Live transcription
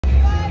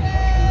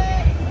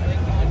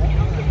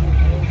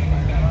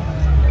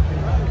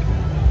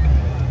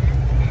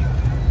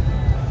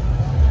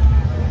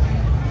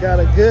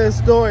good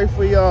story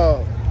for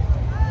y'all.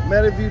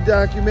 Meadowview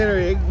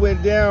documentary, it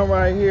went down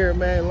right here,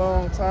 man,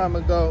 long time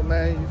ago,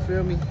 man, you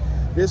feel me?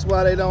 This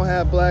why they don't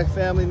have black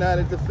family night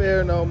at the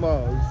fair no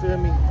more, you feel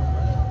me?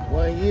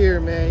 1 year,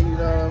 man, you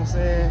know what I'm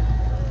saying?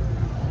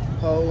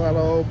 Whole lot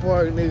of old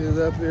park niggas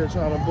up here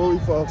trying to bully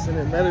folks, and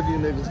then Meadowview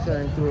niggas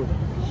came through.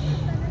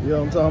 You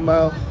know what I'm talking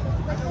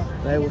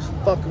about? They was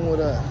fucking with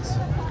us.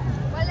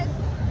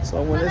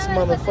 So when this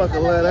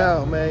motherfucker let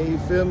out, man, you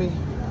feel me?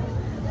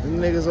 Them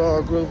niggas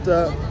all grouped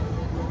up.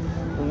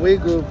 And we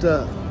grouped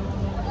up.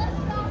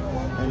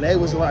 And they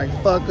was like,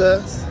 fuck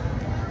us.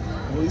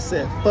 And we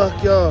said,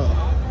 fuck y'all.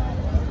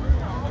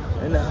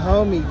 And the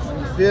homie,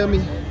 you feel me?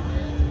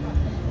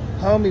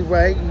 Homie,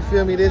 right? You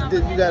feel me? This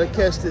you gotta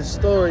catch this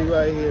story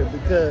right here,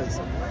 because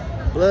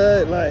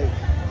Blood, like,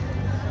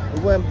 he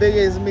wasn't big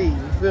as me,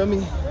 you feel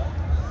me?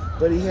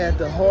 But he had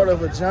the heart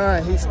of a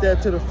giant. He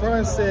stepped to the front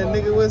and said,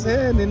 nigga, what's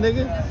happening,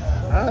 nigga?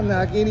 I'll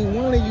knock any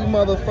one of you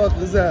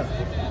motherfuckers out.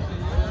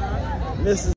 And this is